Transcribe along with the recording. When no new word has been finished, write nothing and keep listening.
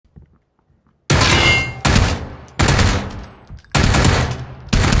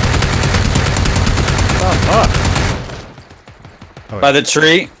Oh, By the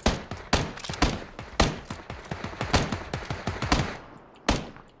tree.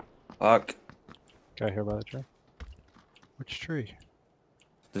 Fuck. Guy here by the tree. which tree?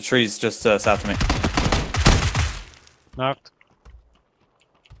 The tree's just south of me. Knocked.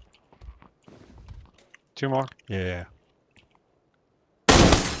 2 more. Yeah.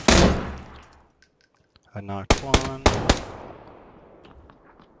 I knocked one.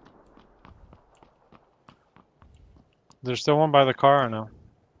 There's still one by the car or no?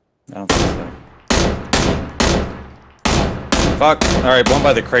 I don't think so. Fuck. Alright, one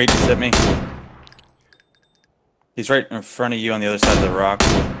by the crate just hit me. He's right in front of you on the other side of the rock.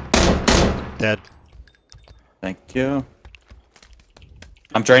 Dead. Thank you.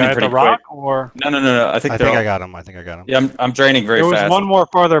 I'm draining Guy at pretty the rock quick. or? No. I think I got him. Yeah, I'm draining very There was fast. one more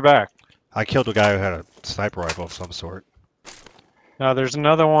farther back. I killed a guy who had a sniper rifle of some sort. No, there's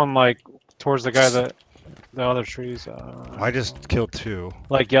another one like towards the guy that the other trees. I just killed 2.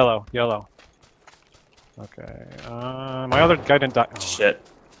 Like yellow. Okay. My other guy didn't die. Oh. Shit.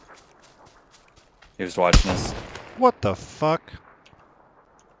 He was watching us. What the fuck?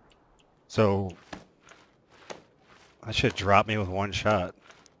 So I should drop me with 1 shot.